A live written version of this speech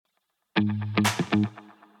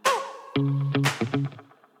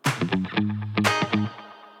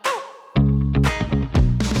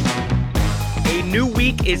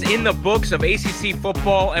is in the books of ACC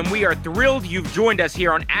football, and we are thrilled you've joined us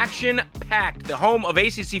here on Action Packed, the home of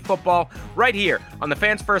ACC football, right here on the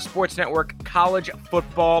Fans First Sports Network College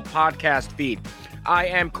Football Podcast feed. I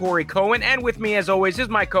am Corey Cohen, and with me, as always, is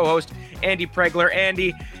my co-host, Andy Pregler.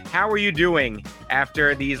 Andy, how are you doing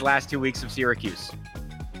after these last 2 weeks of Syracuse?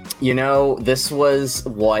 You know, this was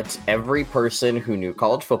what every person who knew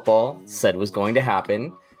college football said was going to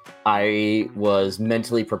happen. I was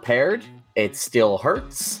mentally prepared. It still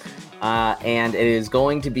hurts. And it is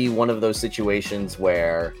going to be one of those situations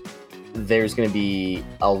where there's going to be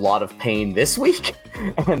a lot of pain this week.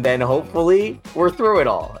 And then hopefully we're through it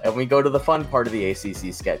all and we go to the fun part of the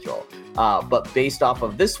ACC schedule. But based off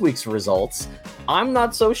of this week's results, I'm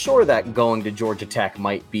not so sure that going to Georgia Tech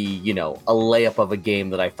might be, a layup of a game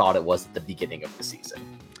that I thought it was at the beginning of the season.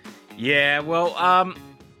 Yeah, well,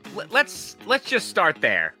 let's just start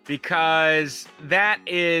there, because that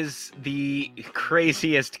is the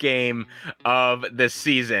craziest game of the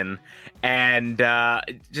season and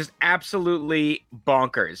just absolutely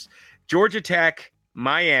bonkers. Georgia Tech,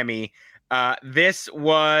 Miami. This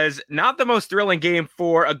was not the most thrilling game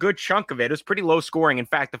for a good chunk of it. It was pretty low scoring. In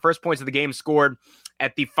fact, the first points of the game scored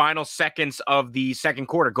at the final seconds of the second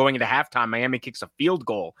quarter. Going into halftime, Miami kicks a field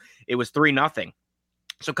goal. It was 3-0.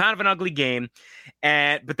 So kind of an ugly game.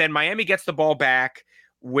 But then Miami gets the ball back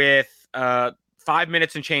with 5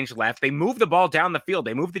 minutes and change left. They move the ball down the field.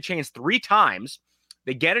 They move the chains 3 times.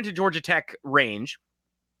 They get into Georgia Tech range,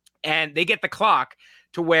 and they get the clock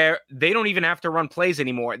to where they don't even have to run plays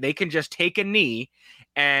anymore. They can just take a knee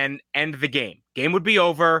and end the game. Game would be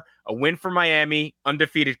over, a win for Miami,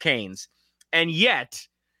 undefeated Canes. And yet,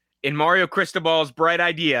 in Mario Cristobal's bright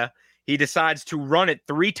idea, he decides to run it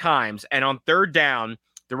 3 times, and on third down,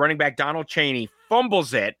 the running back Donald Chaney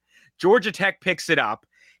fumbles it. Georgia Tech picks it up.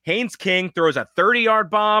 Haynes King throws a 30-yard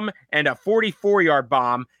bomb and a 44-yard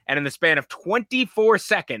bomb, and in the span of 24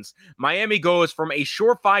 seconds, Miami goes from a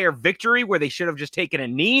surefire victory where they should have just taken a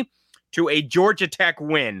knee to a Georgia Tech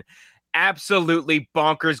win. Absolutely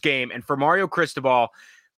bonkers game, and for Mario Cristobal,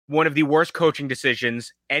 one of the worst coaching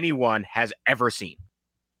decisions anyone has ever seen.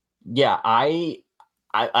 Yeah, I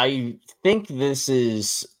think this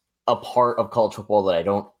is a part of college football that I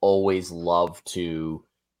don't always love to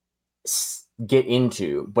get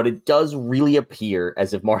into, but it does really appear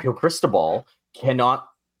as if Mario Cristobal cannot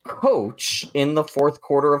coach in the fourth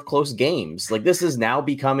quarter of close games. Like, this is now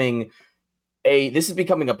becoming a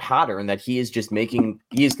pattern that he is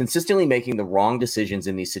consistently making the wrong decisions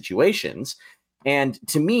in these situations. And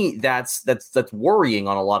to me, that's worrying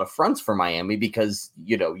on a lot of fronts for Miami, because,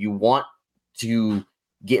 you want to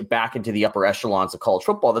get back into the upper echelons of college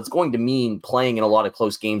football. That's going to mean playing in a lot of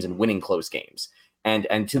close games and winning close games.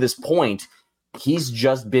 And to this point, he's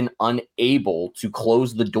just been unable to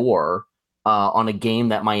close the door on a game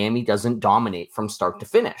that Miami doesn't dominate from start to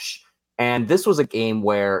finish. And this was a game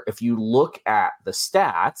where, if you look at the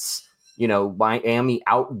stats, Miami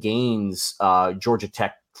outgains Georgia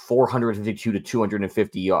Tech 452 to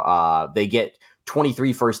 250. They get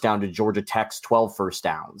 23 first down to Georgia Tech's 12 first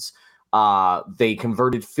downs. They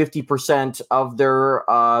converted 50% of their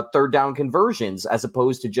third down conversions, as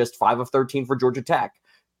opposed to just 5 of 13 for Georgia Tech.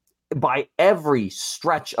 By every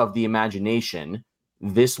stretch of the imagination,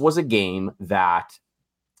 this was a game that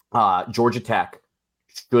Georgia Tech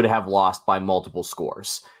should have lost by multiple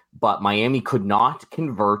scores. But Miami could not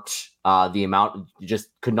convert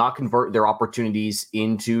could not convert their opportunities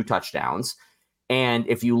into touchdowns. And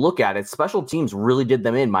if you look at it, special teams really did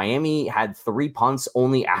them in. Miami had 3 punts,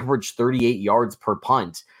 only averaged 38 yards per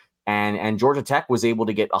punt. And Georgia Tech was able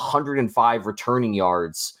to get 105 returning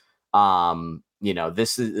yards. Those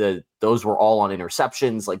were all on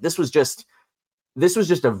interceptions. Like, this was just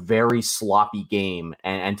a very sloppy game.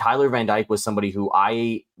 And Tyler Van Dyke was somebody who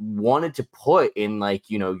I wanted to put in,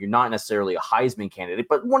 you're not necessarily a Heisman candidate,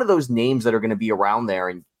 but one of those names that are going to be around there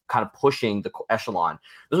and kind of pushing the echelon.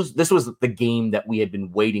 This was the game that we had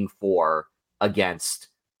been waiting for against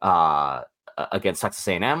Texas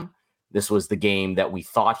A&M. This was the game that we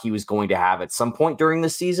thought he was going to have at some point during the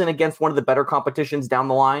season against one of the better competitions down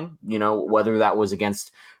the line, whether that was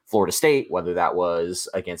against Florida State, whether that was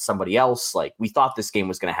against somebody else. Like, we thought this game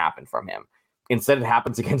was going to happen from him. Instead, it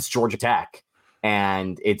happens against Georgia Tech,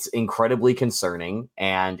 and it's incredibly concerning.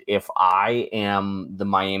 And if I am the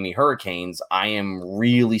Miami Hurricanes, I am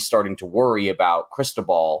really starting to worry about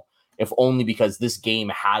Cristobal, if only because this game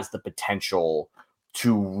has the potential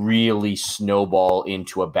to really snowball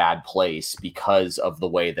into a bad place because of the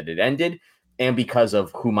way that it ended and because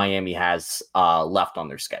of who Miami has left on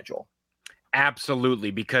their schedule. Absolutely,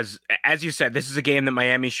 because as you said, this is a game that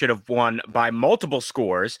Miami should have won by multiple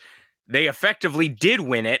scores. they effectively did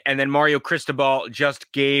win it, and then Mario Cristobal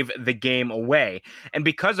just gave the game away. And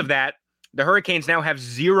because of that, the Hurricanes now have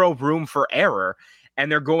zero room for error,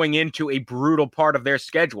 and they're going into a brutal part of their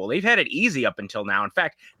schedule. They've had it easy up until now. In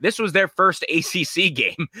fact, this was their first ACC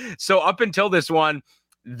game. So up until this one,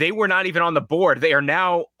 they were not even on the board. They are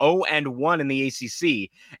now 0-1 in the ACC,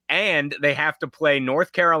 and they have to play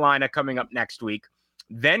North Carolina coming up next week,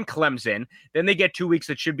 then Clemson, then they get 2 weeks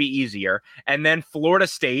that should be easier, and then Florida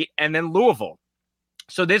State, and then Louisville.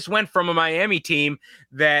 So this went from a Miami team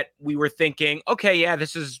that we were thinking, okay, yeah,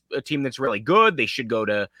 this is a team that's really good. They should go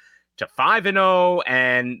to 5-0,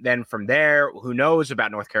 and then from there, who knows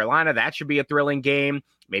about North Carolina? That should be a thrilling game.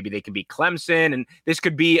 Maybe they can beat Clemson, and this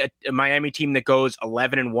could be a Miami team that goes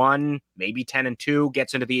 11-1, maybe 10-2,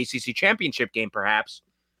 gets into the ACC championship game perhaps.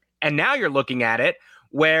 And now you're looking at it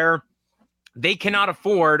where they cannot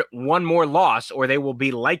afford one more loss, or they will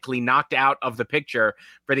be likely knocked out of the picture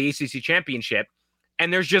for the ACC championship.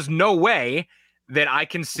 And there's just no way that I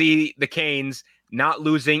can see the Canes not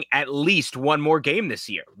losing at least one more game this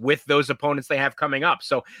year with those opponents they have coming up.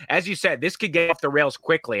 So as you said, this could get off the rails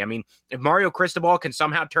quickly. I mean, if Mario Cristobal can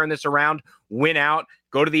somehow turn this around, win out,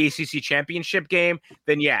 go to the ACC championship game,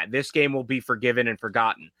 then yeah, this game will be forgiven and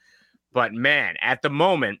forgotten. But man, at the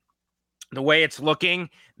moment, the way it's looking,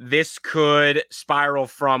 this could spiral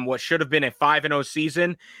from what should have been a 5-0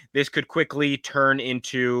 season. This could quickly turn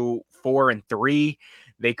into 4-3.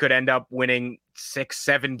 They could end up winning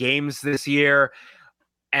 6-7 games this year,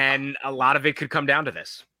 and a lot of it could come down to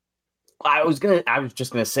this. I was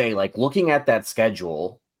just gonna say, like, looking at that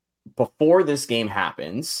schedule before this game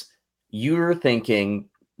happens, you're thinking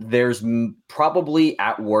there's probably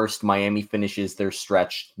at worst Miami finishes their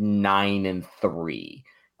stretch 9-3.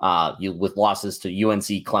 With losses to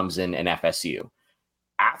UNC, Clemson, and FSU.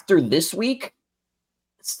 After this week,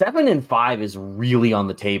 7-5 is really on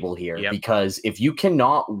the table here, because if you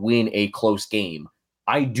cannot win a close game,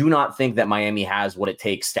 I do not think that Miami has what it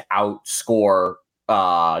takes to outscore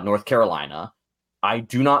North Carolina. I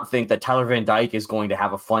do not think that Tyler Van Dyke is going to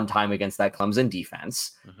have a fun time against that Clemson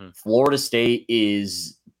defense. Mm-hmm. Florida State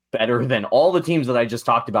is better than all the teams that I just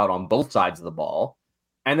talked about on both sides of the ball.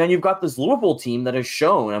 And then you've got this Louisville team that has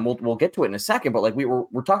shown, and we'll get to it in a second, but like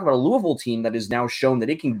we're talking about a Louisville team that has now shown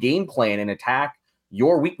that it can game plan and attack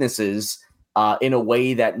your weaknesses in a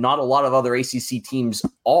way that not a lot of other ACC teams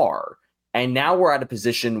are. And now we're at a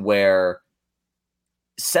position where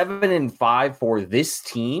 7-5 for this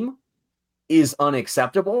team is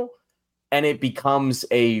unacceptable, and it becomes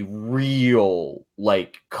a real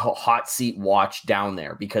hot seat watch down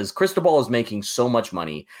there, because Cristobal is making so much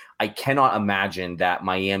money. I cannot imagine that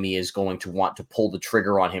Miami is going to want to pull the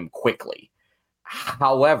trigger on him quickly.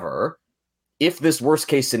 However, if this worst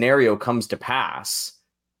case scenario comes to pass,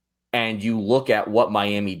 and you look at what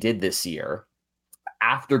Miami did this year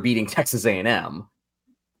after beating Texas A&M,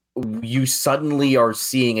 you suddenly are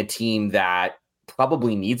seeing a team that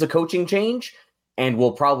probably needs a coaching change and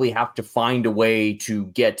will probably have to find a way to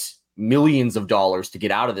get millions of dollars to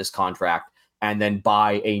get out of this contract and then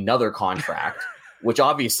buy another contract, which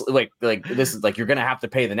obviously this is you're going to have to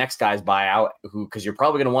pay the next guy's buyout, because you're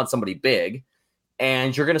probably going to want somebody big,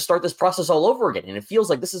 and you're going to start this process all over again. And it feels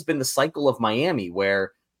like this has been the cycle of Miami,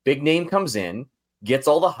 where big name comes in, gets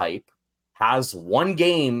all the hype, has one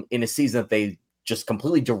game in a season that they just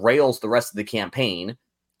completely derails the rest of the campaign,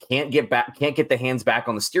 can't get the hands back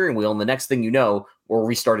on the steering wheel, and the next thing you know, we're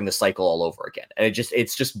restarting the cycle all over again. And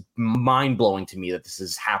it's just mind-blowing to me that this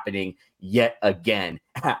is happening yet again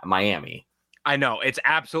at Miami. I know, it's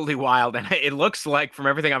absolutely wild, and it looks like, from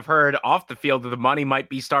everything I've heard off the field, that the money might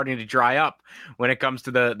be starting to dry up when it comes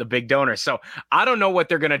to the big donors. So I don't know what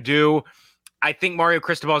they're going to do. I think Mario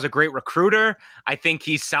Cristobal is a great recruiter. I think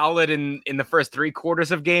he's solid in the first 3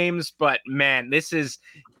 quarters of games, but man, this is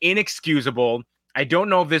inexcusable. I don't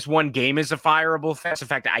know if this one game is a fireable offense. In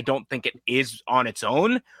fact, I don't think it is on its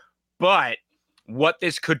own, but what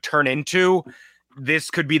this could turn into,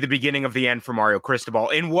 this could be the beginning of the end for Mario Cristobal.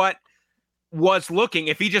 In what was looking,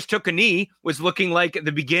 if he just took a knee, was looking like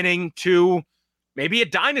the beginning to maybe a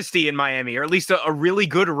dynasty in Miami, or at least a really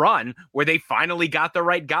good run where they finally got the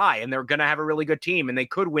right guy and they're going to have a really good team and they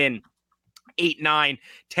could win 8, 9,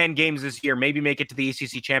 10 games this year, maybe make it to the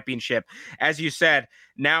ACC championship. As you said,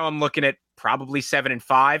 now I'm looking at probably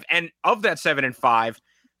 7-5. And of that 7-5,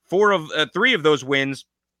 3 of those wins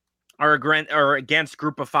are against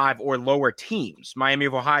Group of 5 or lower teams: Miami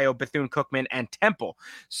of Ohio, Bethune-Cookman, and Temple.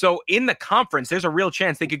 So in the conference, there's a real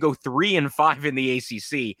chance they could go 3-5 in the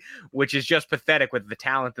ACC, which is just pathetic with the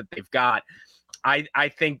talent that they've got. I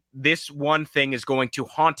think this one thing is going to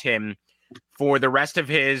haunt him for the rest of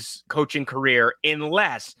his coaching career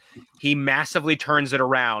unless he massively turns it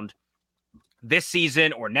around this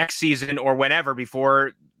season or next season or whenever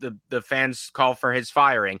before the fans call for his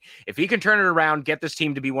firing. If he can turn it around, get this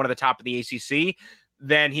team to be one of the top of the ACC,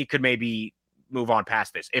 then he could maybe move on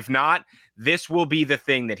past this. If not, this will be the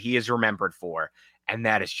thing that he is remembered for, and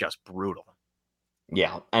that is just brutal.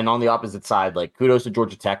 Yeah, and on the opposite side, like, kudos to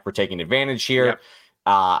Georgia Tech for taking advantage here. Yep.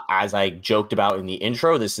 As I joked about in the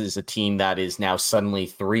intro, this is a team that is now suddenly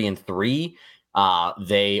 3-3.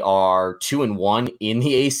 They are 2-1 in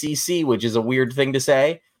the ACC, which is a weird thing to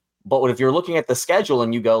say. But if you're looking at the schedule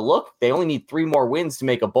and you go, look, they only need 3 more wins to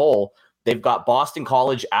make a bowl. They've got Boston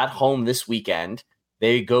College at home this weekend.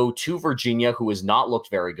 They go to Virginia, who has not looked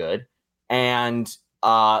very good. And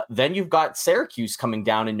then you've got Syracuse coming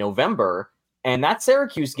down in November. And that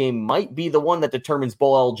Syracuse game might be the one that determines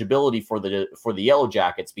bowl eligibility for the Yellow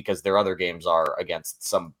Jackets, because their other games are against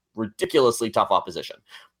some ridiculously tough opposition.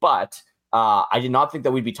 But I did not think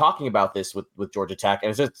that we'd be talking about this with Georgia Tech.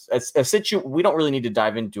 And it's a situation. We don't really need to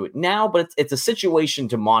dive into it now, but it's a situation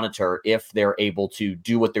to monitor if they're able to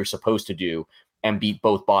do what they're supposed to do and beat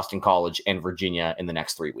both Boston College and Virginia in the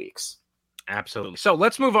next 3 weeks. Absolutely. So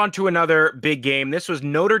let's move on to another big game. This was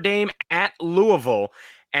Notre Dame at Louisville.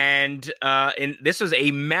 And this was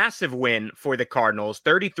a massive win for the Cardinals,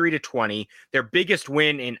 33-20, their biggest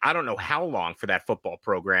win in I don't know how long for that football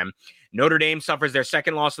program. Notre Dame suffers their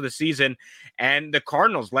second loss of the season, and the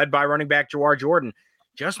Cardinals, led by running back Jawar Jordan,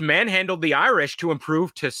 just manhandled the Irish to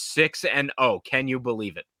improve to 6-0. Can you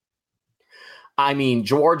believe it? I mean,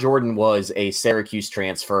 Jawar Jordan was a Syracuse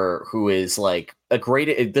transfer who is like a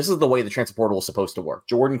great. This is the way the transfer portal is supposed to work.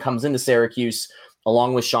 Jordan comes into Syracuse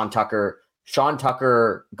along with Sean Tucker. Sean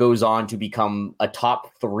Tucker goes on to become a top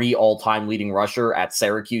 3 all-time leading rusher at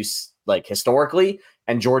Syracuse, like, historically.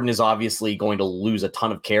 And Jordan is obviously going to lose a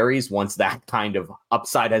ton of carries once that kind of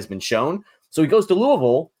upside has been shown. So he goes to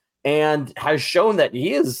Louisville and has shown that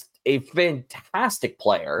he is a fantastic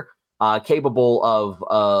player, capable of,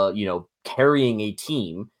 carrying a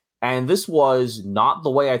team. And this was not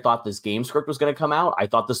the way I thought this game script was going to come out. I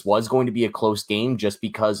thought this was going to be a close game just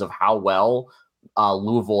because of how well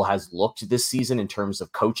Louisville has looked this season in terms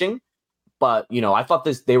of coaching. But, I thought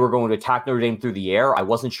they were going to attack Notre Dame through the air. I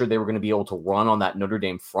wasn't sure they were going to be able to run on that Notre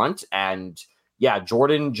Dame front. And yeah,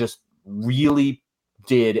 Jordan just really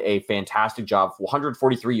did a fantastic job.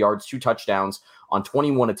 143 yards, 2 touchdowns on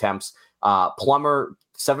 21 attempts. Plummer,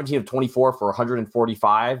 17 of 24 for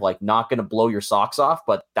 145. Like, not going to blow your socks off,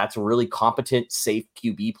 but that's a really competent, safe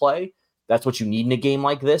QB play. That's what you need in a game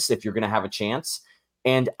like this if you're going to have a chance.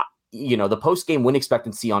 And the post-game win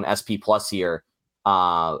expectancy on SP Plus here,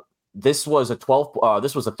 this was a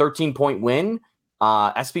 13-point win.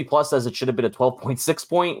 SP Plus says it should have been a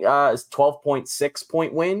 12.6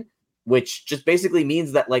 point win, which just basically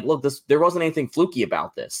means that, like, look, there wasn't anything fluky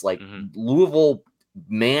about this. Like, Louisville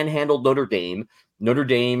manhandled Notre Dame. Notre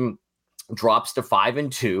Dame drops to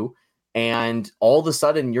 5-2. And all of a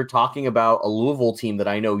sudden, you're talking about a Louisville team that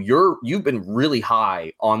I know you've been really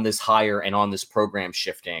high on this hire and on this program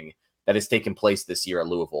shifting that has taken place this year at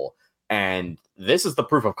Louisville. And this is the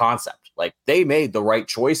proof of concept. Like, they made the right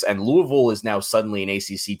choice, and Louisville is now suddenly an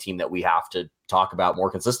ACC team that we have to talk about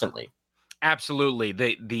more consistently. Absolutely.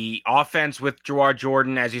 The offense with Jawar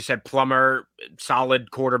Jordan, as you said, Plummer, solid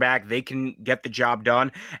quarterback. They can get the job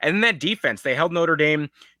done. And then that defense, they held Notre Dame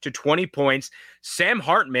to 20 points. Sam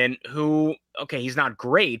Hartman, who, okay, he's not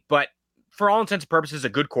great, but for all intents and purposes, a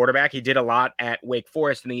good quarterback. He did a lot at Wake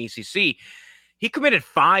Forest in the ACC. He committed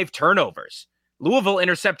 5 turnovers. Louisville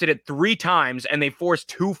intercepted it 3 times, and they forced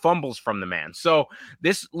 2 fumbles from the man. So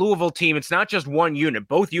this Louisville team, it's not just one unit.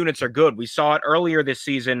 Both units are good. We saw it earlier this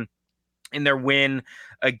season in their win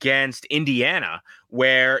against Indiana,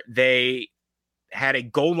 where they had a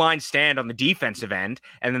goal line stand on the defensive end,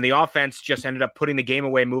 and then the offense just ended up putting the game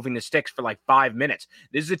away, moving the sticks for like 5 minutes.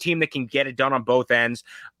 This is a team that can get it done on both ends.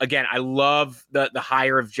 Again, I love the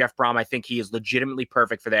hire of Jeff Brom. I think he is legitimately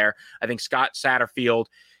perfect for there. I think Scott Satterfield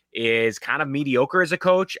is kind of mediocre as a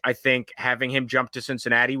coach. I think having him jump to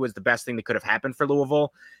Cincinnati was the best thing that could have happened for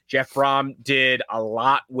Louisville. Jeff Brom did a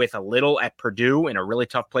lot with a little at Purdue in a really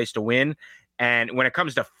tough place to win. And when it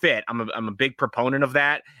comes to fit, I'm a big proponent of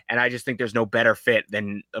that. And I just think there's no better fit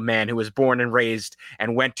than a man who was born and raised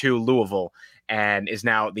and went to Louisville and is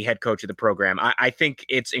now the head coach of the program. I think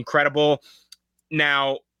it's incredible.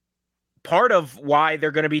 Now, part of why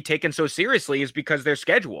they're going to be taken so seriously is because their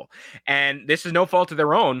schedule. And this is no fault of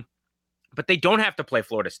their own, but they don't have to play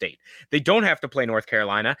Florida State. They don't have to play North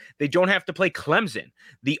Carolina. They don't have to play Clemson.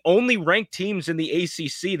 The only ranked teams in the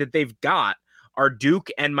ACC that they've got are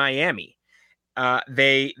Duke and Miami.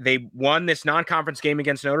 They won this non-conference game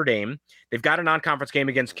against Notre Dame. They've got a non-conference game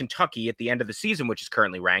against Kentucky at the end of the season, which is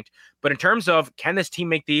currently ranked. But in terms of can this team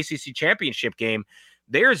make the ACC championship game,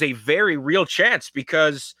 there is a very real chance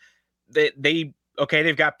because they've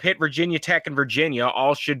got Pitt, Virginia Tech, and Virginia.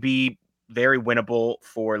 All should be very winnable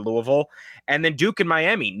for Louisville. And then Duke and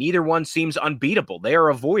Miami. Neither one seems unbeatable. They are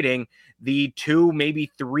avoiding the 2, maybe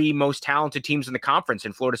 3 most talented teams in the conference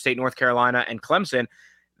in Florida State, North Carolina, and Clemson.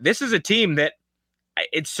 This is a team that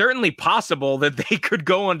it's certainly possible that they could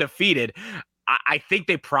go undefeated. I think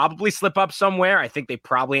they probably slip up somewhere. I think they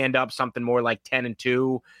probably end up something more like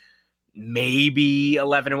 10-2, maybe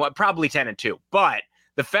 11-1, probably 10-2. But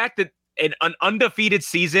the fact that an undefeated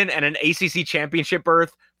season and an ACC championship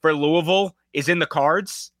berth for Louisville is in the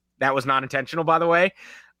cards, that was not intentional, by the way,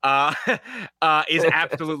 is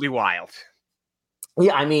absolutely wild.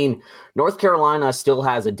 Yeah, I mean, North Carolina still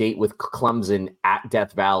has a date with Clemson at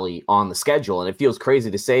Death Valley on the schedule, and it feels crazy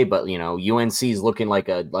to say, but UNC is looking like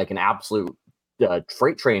an absolute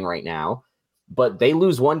freight train right now. But they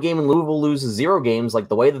lose 1 game and Louisville loses 0 games. Like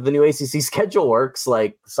the way that the new ACC schedule works,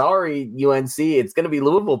 like sorry UNC, it's going to be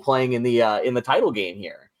Louisville playing in the title game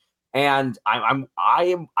here. And I'm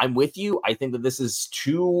with you. I think that this is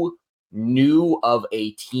too new of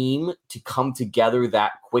a team to come together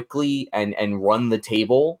that quickly and run the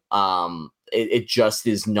table. It just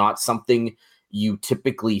is not something you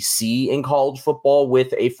typically see in college football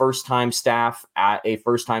with a first-time staff at a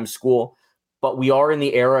first-time school. But we are in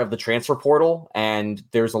the era of the transfer portal, and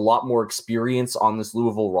there's a lot more experience on this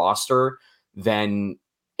Louisville roster than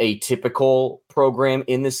a typical program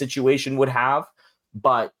in this situation would have.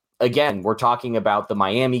 But again, we're talking about the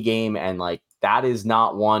Miami game, and like that is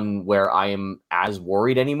not one where I am as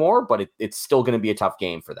worried anymore, but it's still going to be a tough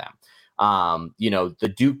game for them.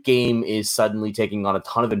 The Duke game is suddenly taking on a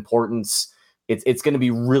ton of importance. It's going to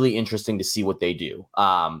be really interesting to see what they do.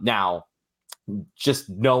 Now, just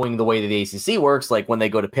knowing the way that the ACC works, like when they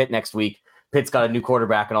go to Pitt next week, Pitt's got a new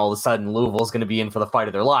quarterback, and all of a sudden Louisville's going to be in for the fight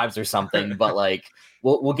of their lives or something. But like,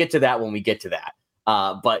 we'll get to that when we get to that.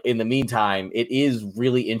 But in the meantime, it is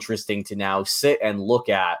really interesting to now sit and look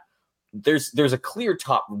at. There's a clear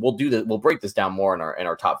top. We'll break this down more in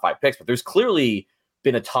our top 5 picks, but there's clearly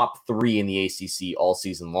been a top 3 in the ACC all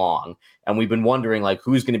season long, and we've been wondering like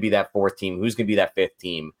who's going to be that 4th team, who's going to be that 5th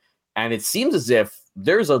team, and it seems as if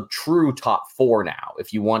there's a true top 4 now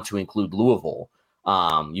if you want to include Louisville.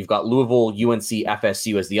 You've got Louisville, UNC,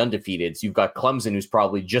 FSU as the undefeateds. You've got Clemson, who's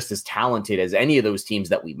probably just as talented as any of those teams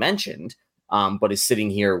that we mentioned, but is sitting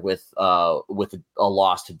here with a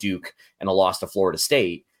loss to Duke and a loss to Florida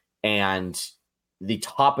State. And the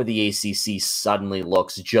top of the ACC suddenly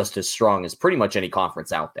looks just as strong as pretty much any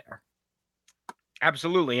conference out there.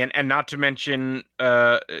 Absolutely. And not to mention,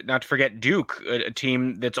 not to forget Duke, a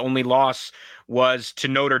team that's only loss was to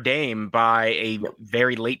Notre Dame by a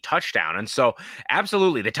very late touchdown. And so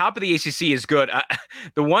absolutely, the top of the ACC is good.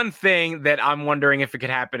 The one thing that I'm wondering if it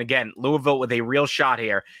could happen again, Louisville with a real shot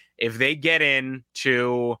here, if they get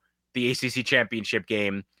into the ACC championship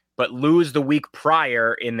game, but lose the week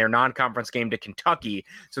prior in their non-conference game to Kentucky.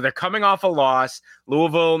 So they're coming off a loss.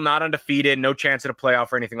 Louisville, not undefeated, no chance at a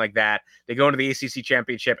playoff or anything like that. They go into the ACC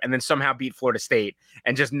championship and then somehow beat Florida State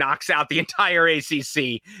and just knocks out the entire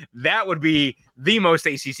ACC. That would be the most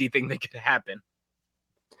ACC thing that could happen.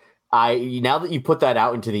 Now that you put that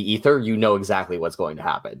out into the ether, you know exactly what's going to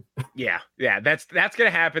happen. Yeah, that's going to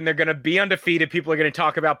happen. They're going to be undefeated. People are going to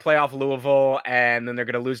talk about playoff Louisville, and then they're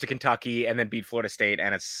going to lose to Kentucky and then beat Florida State,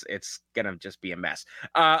 and it's going to just be a mess.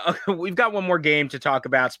 We've got one more game to talk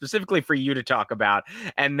about, specifically for you to talk about,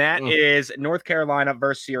 and that is North Carolina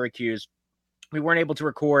versus Syracuse. We weren't able to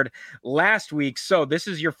record last week, so this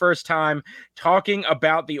is your first time talking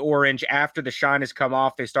about the Orange after the shine has come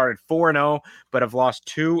off. They started 4-0, but have lost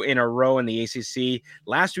 2 in a row in the ACC.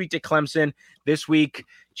 Last week to Clemson. This week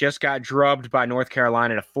just got drubbed by North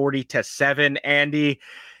Carolina to 40-7. Andy,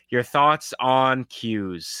 your thoughts on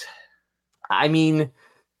Q's? I mean,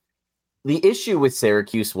 the issue with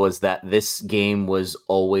Syracuse was that this game was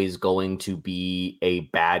always going to be a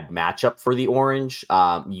bad matchup for the Orange.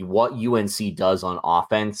 What UNC does on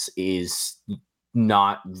offense is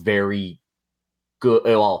not very good.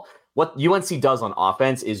 Well, what UNC does on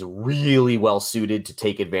offense is really well suited to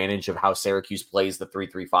take advantage of how Syracuse plays the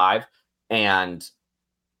 3-3-5. And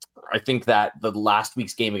I think that the last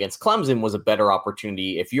week's game against Clemson was a better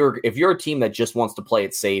opportunity. If you're a team that just wants to play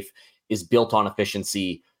it safe, is built on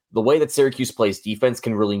efficiency, the way that Syracuse plays defense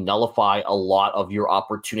can really nullify a lot of your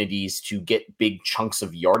opportunities to get big chunks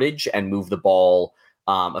of yardage and move the ball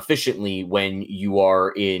efficiently when you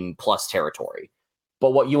are in plus territory.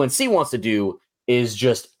 But what UNC wants to do is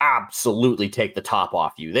just absolutely take the top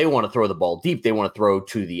off you. They want to throw the ball deep. They want to throw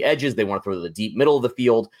to the edges. They want to throw to the deep middle of the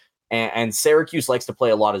field. And Syracuse likes to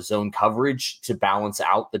play a lot of zone coverage to balance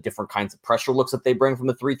out the different kinds of pressure looks that they bring from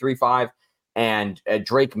the 3-3-5. And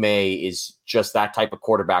Drake May is just that type of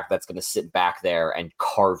quarterback that's going to sit back there and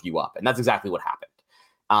carve you up. And that's exactly what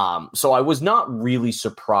happened. So I was not really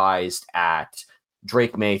surprised at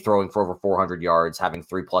Drake May throwing for over 400 yards, having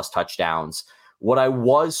 3+ touchdowns. What I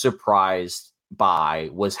was surprised by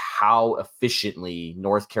was how efficiently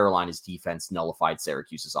North Carolina's defense nullified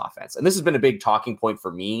Syracuse's offense. And this has been a big talking point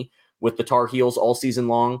for me with the Tar Heels all season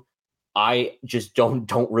long. I just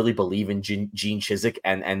don't really believe in Gene Chizik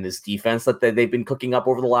and this defense that they've been cooking up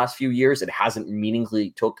over the last few years. It hasn't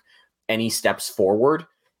meaningfully took any steps forward.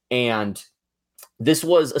 And this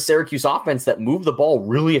was a Syracuse offense that moved the ball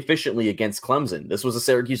really efficiently against Clemson. This was a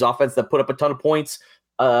Syracuse offense that put up a ton of points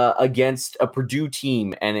against a Purdue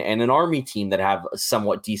team and an Army team that have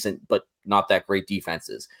somewhat decent but not that great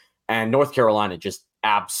defenses. And North Carolina just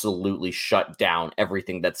absolutely shut down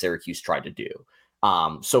everything that Syracuse tried to do.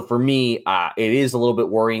 So for me, it is a little bit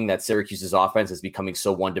worrying that Syracuse's offense is becoming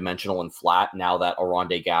so one-dimensional and flat now that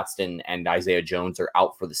Oronde Gadsden and Isaiah Jones are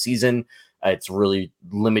out for the season. It's really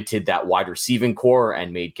limited that wide receiving core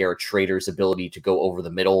and made Garrett Schrader's ability to go over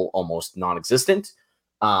the middle almost non-existent.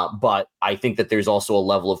 But I think that there's also a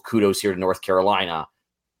level of kudos here to North Carolina.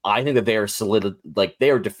 I think that they are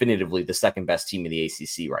they are definitively the second best team in the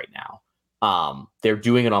ACC right now. They're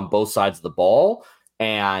doing it on both sides of the ball.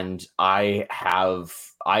 And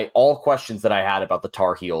all questions that I had about the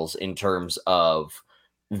Tar Heels in terms of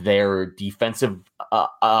their defensive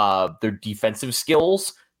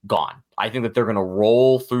skills gone. I think that they're going to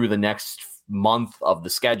roll through the next month of the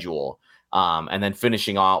schedule. And then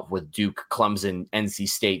finishing off with Duke, Clemson, NC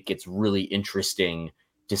State gets really interesting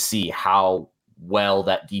to see how well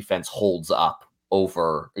that defense holds up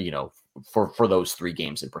over, for those 3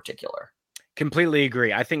 games in particular. Completely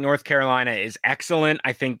agree. I think North Carolina is excellent.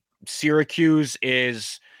 I think Syracuse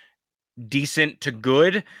is decent to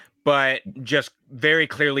good, but just very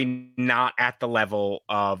clearly not at the level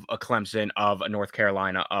of a Clemson, of a North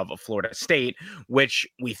Carolina, of a Florida State, which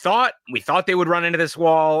we thought they would run into this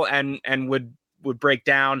wall and would break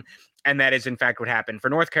down. And that is, in fact, what happened. For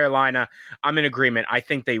North Carolina, I'm in agreement. I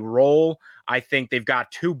think they roll. I think they've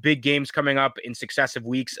got 2 big games coming up in successive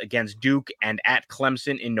weeks against Duke and at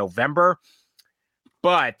Clemson in November.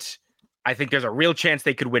 But I think there's a real chance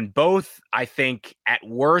they could win both. I think at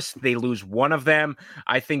worst, they lose one of them.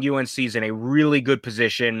 I think UNC is in a really good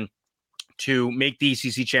position to make the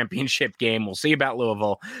ACC championship game. We'll see about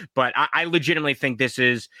Louisville. But I legitimately think this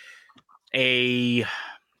is a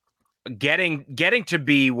getting to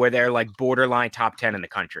be where they're like borderline top 10 in the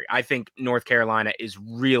country. I think North Carolina is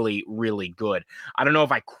really, really good. I don't know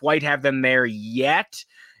if I quite have them there yet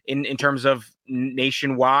in terms of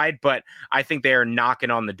nationwide, but I think they're knocking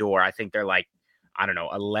on the door. I think they're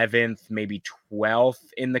 11th, maybe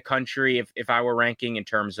 12th in the country if I were ranking in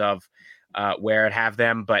terms of where I'd have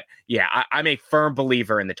them. But yeah, I'm a firm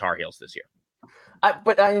believer in the Tar Heels this year.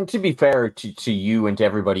 But to be fair to you and to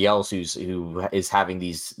everybody else who is having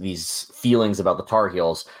these feelings about the Tar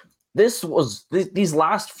Heels, these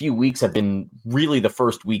last few weeks have been really the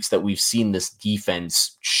first weeks that we've seen this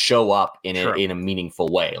defense show up in a meaningful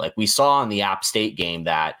way. Like we saw in the App State game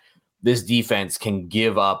that this defense can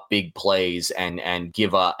give up big plays and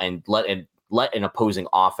give up and let an opposing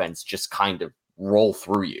offense just kind of roll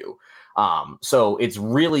through you. So it's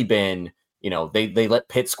really been, they let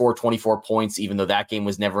Pitt score 24 points, even though that game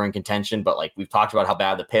was never in contention. But like we've talked about how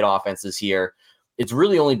bad the Pitt offense is here. It's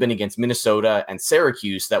really only been against Minnesota and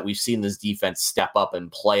Syracuse that we've seen this defense step up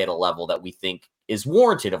and play at a level that we think is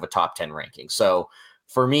warranted of a top 10 ranking. So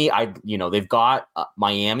for me, they've got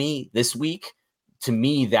Miami this week. To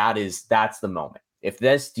me, that's the moment. If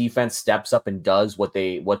this defense steps up and does what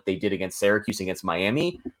they did against Syracuse, against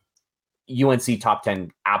Miami, UNC top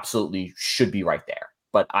 10 absolutely should be right there.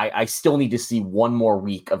 But I still need to see one more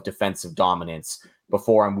week of defensive dominance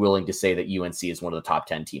before I'm willing to say that UNC is one of the top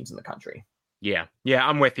 10 teams in the country. Yeah,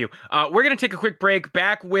 I'm with you. We're going to take a quick break,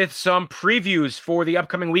 back with some previews for the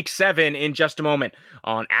upcoming Week 7 in just a moment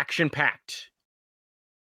on Action Packed.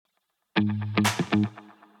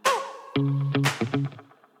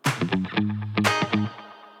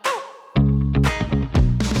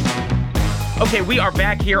 Okay, we are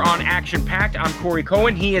back here on Action Packed. I'm Corey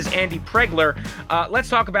Cohen. He is Andy Pregler. Let's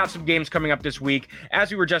talk about some games coming up this week.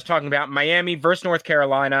 As we were just talking about, Miami versus North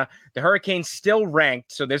Carolina. The Hurricanes still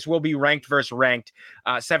ranked, so this will be ranked versus ranked.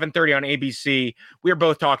 7:30 on ABC. We are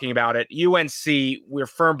both talking about it. UNC, we're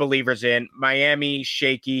firm believers in. Miami,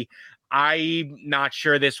 shaky. I'm not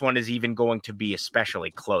sure this one is even going to be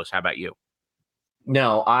especially close. How about you?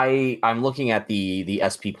 No, I'm looking at the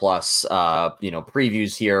SP Plus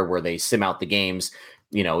previews here where they sim out the games.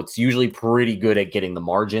 It's usually pretty good at getting the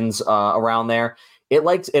margins around there. It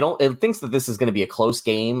thinks that this is going to be a close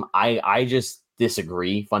game. I just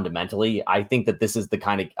disagree fundamentally. I think that this is the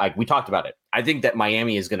kind of, like we talked about it. I think that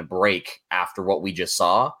Miami is going to break after what we just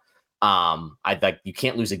saw. I think you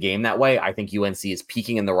can't lose a game that way. I think UNC is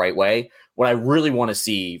peaking in the right way. What I really want to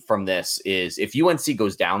see from this is if UNC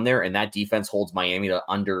goes down there and that defense holds Miami to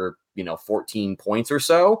under 14 points or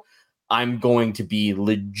so, I'm going to be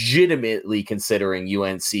legitimately considering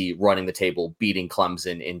UNC running the table, beating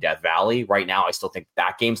Clemson in Death Valley. Right now, I still think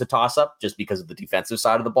that game's a toss-up just because of the defensive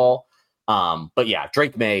side of the ball. But yeah,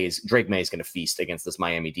 Drake May is going to feast against this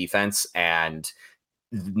Miami defense, and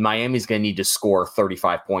Miami's going to need to score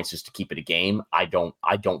 35 points just to keep it a game. I don't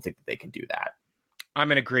think that they can do that.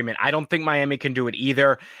 I'm in agreement. I don't think Miami can do it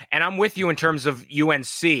either. And I'm with you in terms of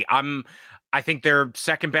UNC. I think they're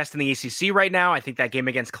second best in the ACC right now. I think that game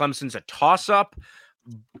against Clemson's a toss-up.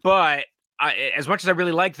 But as much as I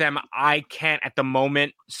really like them, I can't at the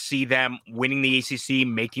moment see them winning the ACC,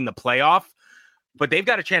 making the playoff. But they've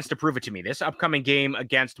got a chance to prove it to me. This upcoming game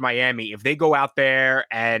against Miami, if they go out there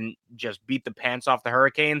and just beat the pants off the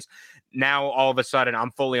Hurricanes, now all of a sudden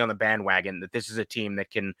I'm fully on the bandwagon that this is a team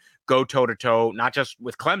that can go toe-to-toe, not just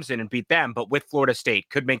with Clemson and beat them, but with Florida State,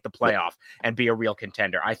 could make the playoff and be a real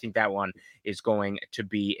contender. I think that one is going to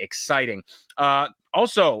be exciting.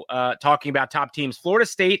 Also, talking about top teams, Florida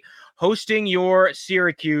State hosting your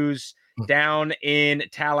Syracuse down in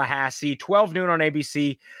Tallahassee, 12 noon on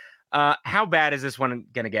ABC. How bad is this one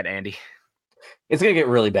going to get, Andy? It's going to get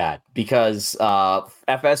really bad because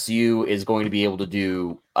FSU is going to be able to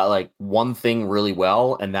do one thing really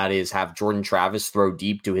well, and that is have Jordan Travis throw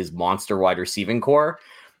deep to his monster wide receiving core.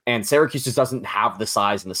 And Syracuse just doesn't have the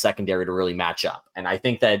size in the secondary to really match up. And I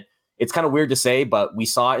think that it's kind of weird to say, but we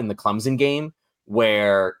saw it in the Clemson game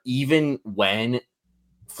where even when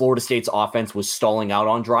Florida State's offense was stalling out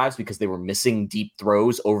on drives because they were missing deep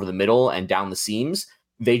throws over the middle and down the seams,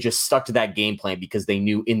 they just stuck to that game plan because they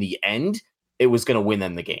knew in the end it was going to win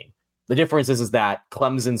them the game. The difference is that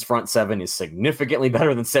Clemson's front seven is significantly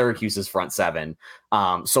better than Syracuse's front seven.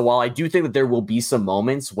 So while I do think that there will be some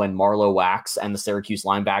moments when Marlowe Wax and the Syracuse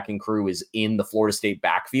linebacking crew is in the Florida State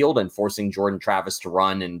backfield and forcing Jordan Travis to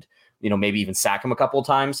run and maybe even sack him a couple of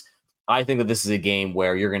times, I think that this is a game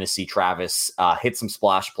where you're going to see Travis hit some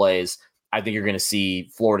splash plays. I think you're going to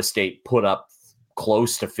see Florida State put up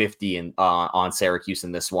close to 50 on Syracuse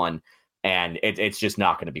in this one, and it's just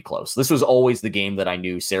not going to be close. This was always the game that I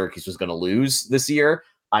knew Syracuse was going to lose this year.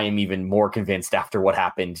 I am even more convinced after what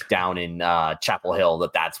happened down in Chapel Hill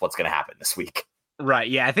that that's what's going to happen this week.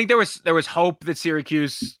 Right. Yeah. I think there was hope that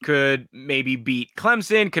Syracuse could maybe beat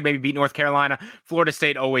Clemson, could maybe beat North Carolina. Florida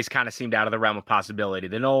State always kind of seemed out of the realm of possibility.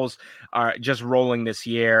 The Noles are just rolling this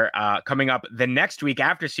year. Coming up the next week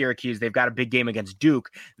after Syracuse, they've got a big game against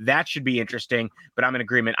Duke. That should be interesting, but I'm in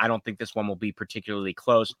agreement. I don't think this one will be particularly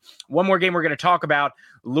close. One more game we're going to talk about,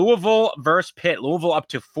 Louisville versus Pitt. Louisville up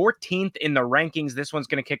to 14th in the rankings. This one's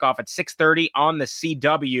going to kick off at 6:30 on the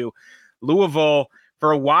CW. Louisville,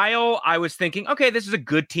 for a while, I was thinking, okay, this is a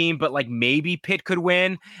good team, but maybe Pitt could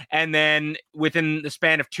win. And then within the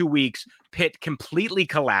span of 2 weeks, Pitt completely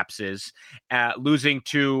collapses, losing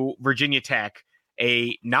to Virginia Tech,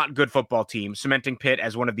 a not good football team, cementing Pitt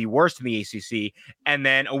as one of the worst in the ACC. And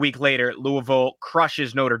then a week later, Louisville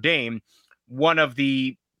crushes Notre Dame, one of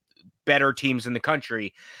the better teams in the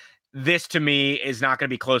country. This, to me, is not going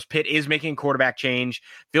to be close. Pitt is making a quarterback change.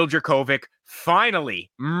 Phil Jurkovec finally,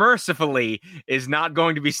 mercifully, is not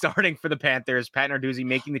going to be starting for the Panthers. Pat Narduzzi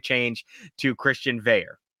making the change to Christian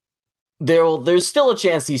Veer. There's still a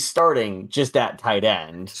chance he's starting just at tight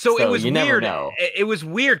end. So it was weird. Never know. It was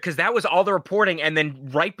weird because that was all the reporting. And then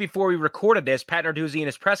right before we recorded this, Pat Narduzzi in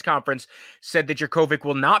his press conference said that Jurkovec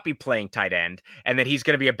will not be playing tight end and that he's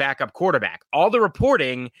going to be a backup quarterback. All the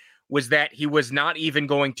reporting was that he was not even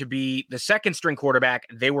going to be the second string quarterback.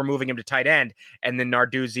 They were moving him to tight end. And then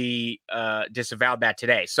Narduzzi disavowed that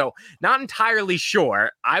today. So not entirely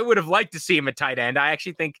sure. I would have liked to see him at tight end. I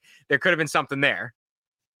actually think there could have been something there.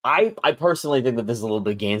 I personally think that this is a little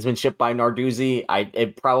bit of gamesmanship by Narduzzi.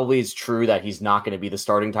 It probably is true that he's not going to be the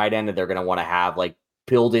starting tight end and they're going to want to have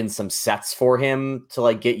build in some sets for him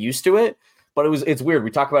to get used to it. But it's weird.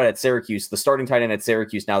 We talk about it at Syracuse. The starting tight end at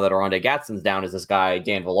Syracuse now that Oronde Gadsden's down is this guy,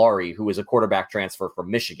 Dan Villari, who is a quarterback transfer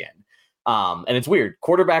from Michigan. And it's weird.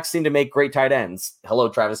 Quarterbacks seem to make great tight ends. Hello,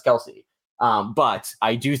 Travis Kelce. But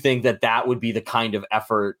I do think that would be the kind of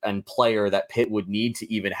effort and player that Pitt would need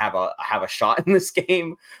to even have a shot in this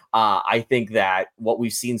game. I think that what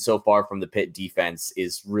we've seen so far from the Pitt defense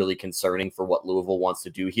is really concerning for what Louisville wants to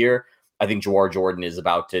do here. I think Jawar Jordan is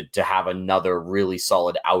about to have another really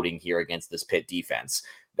solid outing here against this Pitt defense.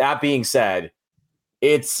 That being said,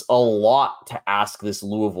 it's a lot to ask this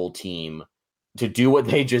Louisville team to do what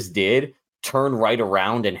they just did, turn right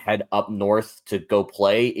around and head up north to go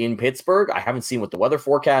play in Pittsburgh. I haven't seen what the weather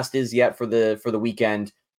forecast is yet for the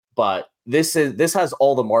weekend, but this has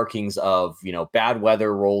all the markings of, bad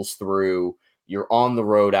weather rolls through. You're on the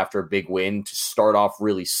road after a big win to start off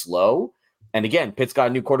really slow. And again, Pitt's got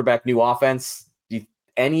a new quarterback, new offense.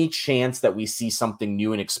 Any chance that we see something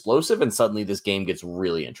new and explosive and suddenly this game gets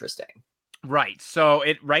really interesting? Right. So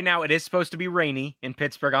right now it is supposed to be rainy in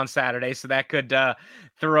Pittsburgh on Saturday, so that could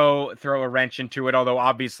throw a wrench into it. Although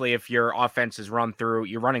obviously, if your offense is run through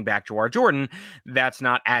your running back Jawar Jordan, that's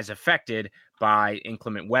not as affected by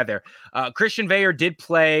inclement weather. Christian Veilleux did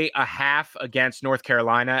play a half against North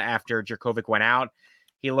Carolina after Jurkovec went out.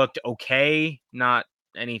 He looked okay, not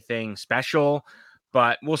anything special.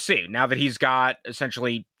 But we'll see. Now that he's got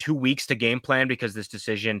essentially 2 weeks to game plan because this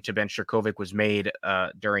decision to bench Jurkovec was made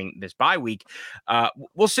during this bye week,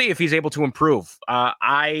 we'll see if he's able to improve.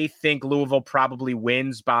 I think Louisville probably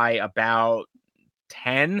wins by about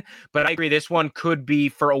 10, but I agree this one could be,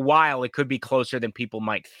 for a while, it could be closer than people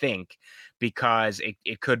might think because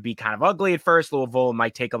it could be kind of ugly at first. Louisville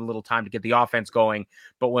might take a little time to get the offense going,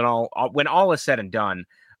 but when all is said and done,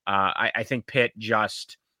 I think Pitt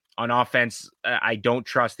just... On offense, I don't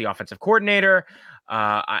trust the offensive coordinator.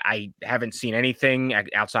 I haven't seen anything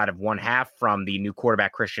outside of one half from the new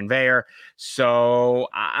quarterback, Christian Veilleux. So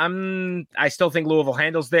I still think Louisville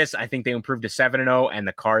handles this. I think they improve to 7-0, and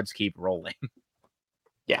the Cards keep rolling.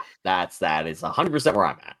 Yeah, that is 100% where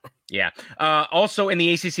I'm at. Yeah. Also in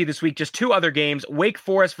the ACC this week, just two other games. Wake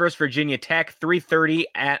Forest versus Virginia Tech, 3:30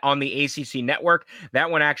 on the ACC network. That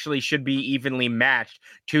one actually should be evenly matched.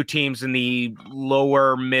 Two teams in the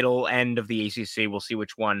lower middle end of the ACC. We'll see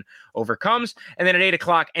which one overcomes. And then at 8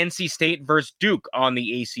 o'clock, NC State versus Duke on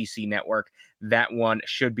the ACC network. That one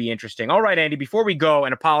should be interesting. All right, Andy, before we go,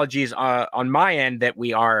 and apologies on my end that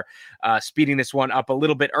we are speeding this one up a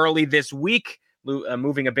little bit early this week,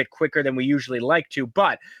 moving a bit quicker than we usually like to,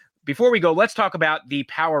 but before we go, let's talk about the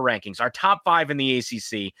power rankings. Our top 5 in the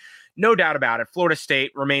ACC, no doubt about it. Florida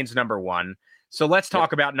State remains number 1. So let's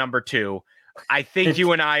talk about number 2. I think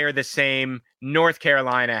you and I are the same. North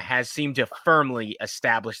Carolina has seemed to firmly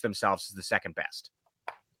establish themselves as the second best.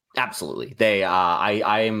 Absolutely.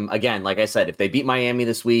 I am, again, like I said, if they beat Miami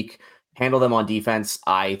this week, handle them on defense,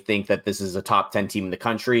 I think that this is a top 10 team in the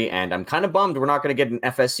country. And I'm kind of bummed we're not going to get an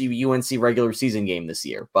FSU UNC regular season game this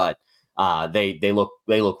year, but they look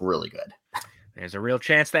really good. There's a real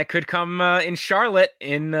chance that could come in Charlotte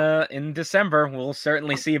in December. We'll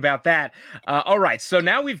certainly see about that. All right, so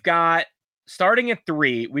now we've got, starting at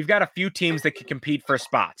 3, we've got a few teams that can compete for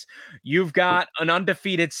spots. You've got an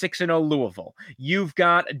undefeated 6-0 Louisville. You've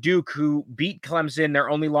got Duke, who beat Clemson. Their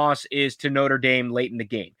only loss is to Notre Dame late in the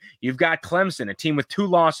game. You've got Clemson, a team with 2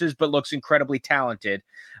 losses but looks incredibly talented.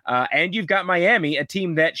 And you've got Miami, a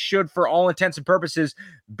team that should, for all intents and purposes,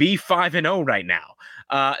 be 5-0 right now.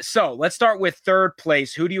 So let's start with third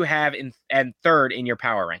place. Who do you have in third in your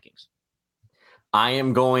power rankings? I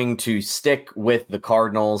am going to stick with the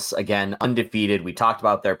Cardinals. Again, undefeated. We talked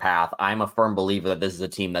about their path. I'm a firm believer that this is a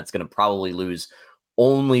team that's going to probably lose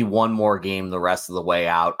only one more game the rest of the way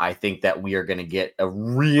out. I think that we are going to get a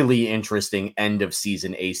really interesting end of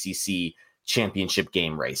season ACC championship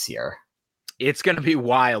game race here. It's going to be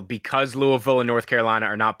wild because Louisville and North Carolina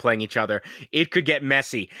are not playing each other. It could get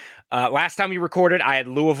messy. Last time we recorded, I had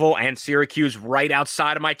Louisville and Syracuse right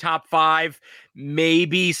outside of my top 5,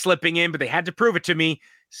 maybe slipping in, but they had to prove it to me.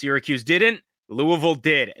 Syracuse didn't. Louisville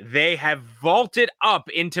did. They have vaulted up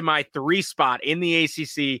into my 3 spot in the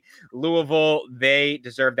ACC. Louisville, they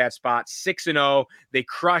deserve that spot. 6-0. They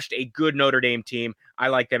crushed a good Notre Dame team. I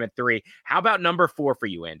like them at 3. How about number 4 for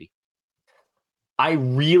you, Andy? I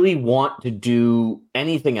really want to do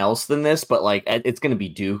anything else than this, but it's going to be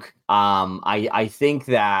Duke. I think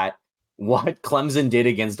that what Clemson did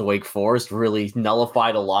against Wake Forest really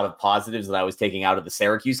nullified a lot of positives that I was taking out of the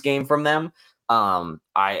Syracuse game from them.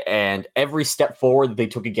 And every step forward they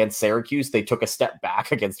took against Syracuse, they took a step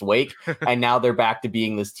back against Wake. And now they're back to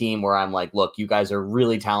being this team where I'm like, look, you guys are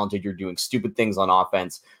really talented. You're doing stupid things on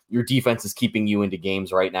offense. Your defense is keeping you into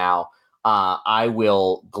games right now. I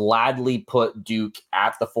will gladly put Duke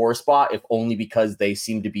at the 4 spot, if only because they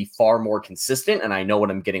seem to be far more consistent, and I know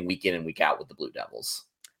what I'm getting week in and week out with the Blue Devils.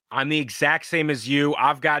 I'm the exact same as you.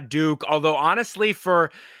 I've got Duke, although honestly,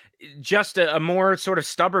 for just a more sort of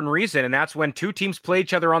stubborn reason, and that's when two teams play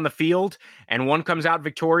each other on the field and one comes out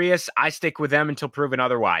victorious, I stick with them until proven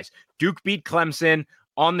otherwise. Duke beat Clemson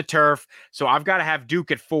on the turf, so I've got to have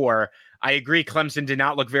Duke at 4. I agree Clemson did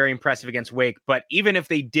not look very impressive against Wake, but even if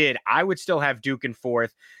they did, I would still have Duke in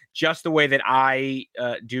 4th, just the way that I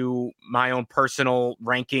do my own personal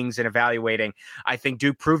rankings and evaluating. I think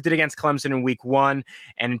Duke proved it against Clemson in week 1,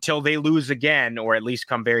 and until they lose again, or at least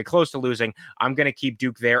come very close to losing, I'm going to keep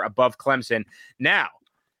Duke there above Clemson. Now,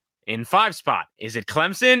 in 5 spot, is it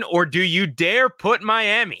Clemson, or do you dare put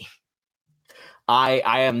Miami? I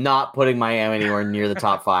am not putting Miami anywhere near the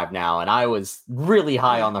top 5 now, and I was really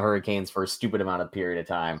high on the Hurricanes for a stupid amount of period of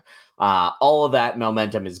time. All of that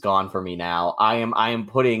momentum is gone for me now. I am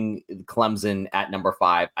putting Clemson at number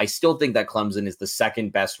 5. I still think that Clemson is the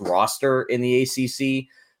second best roster in the ACC,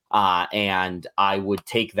 and I would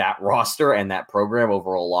take that roster and that program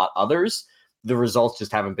over a lot others. The results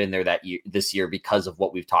just haven't been there this year because of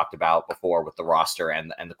what we've talked about before with the roster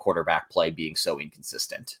and the quarterback play being so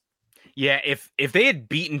inconsistent. Yeah, if they had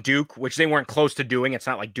beaten Duke, which they weren't close to doing, it's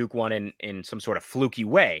not like Duke won in some sort of fluky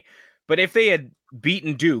way, but if they had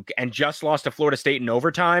beaten Duke and just lost to Florida State in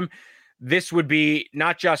overtime, this would be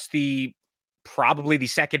not just probably the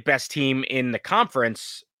second best team in the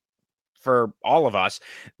conference for all of us.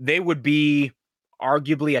 They would be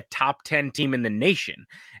arguably a top 10 team in the nation.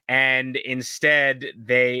 And instead,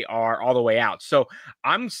 they are all the way out. So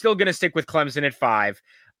I'm still going to stick with Clemson at 5.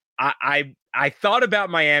 I thought about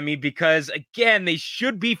Miami because, again, they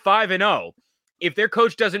should be 5-0. If their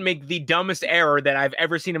coach doesn't make the dumbest error that I've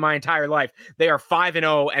ever seen in my entire life, they are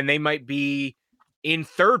 5-0, and they might be in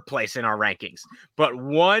 3rd place in our rankings. But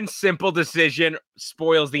one simple decision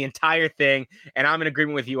spoils the entire thing, and I'm in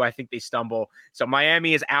agreement with you. I think they stumble. So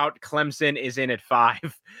Miami is out. Clemson is in at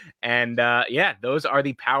 5. And, those are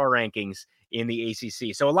the power rankings in the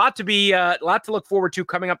ACC. So a lot to look forward to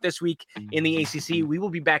coming up this week in the ACC. We will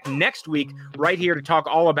be back next week right here to talk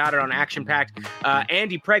all about it on Action Packed.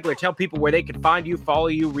 Andy Pregler, tell people where they can find you, follow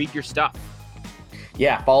you, read your stuff.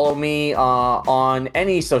 Yeah, follow me on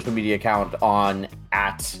any social media account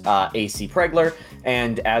at AC Pregler.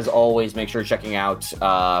 And as always, make sure checking out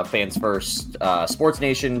Fans First Sports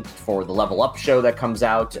Nation for the Level Up show that comes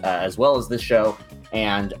out, as well as this show.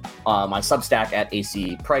 And my Substack at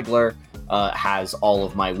AC Pregler has all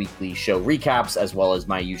of my weekly show recaps, as well as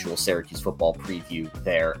my usual Syracuse football preview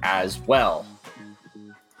there as well.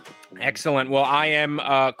 Excellent. Well, I am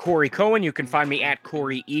Corey Cohen. You can find me at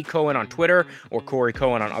Corey E. Cohen on Twitter or Corey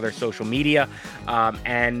Cohen on other social media.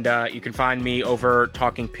 And you can find me over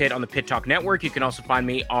Talking Pitt on the Pitt Talk Network. You can also find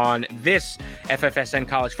me on this FFSN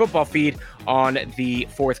college football feed on the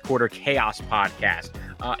Fourth Quarter Chaos podcast.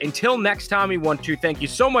 Until next time, we want to thank you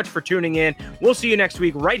so much for tuning in. We'll see you next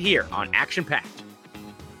week right here on Action Packed.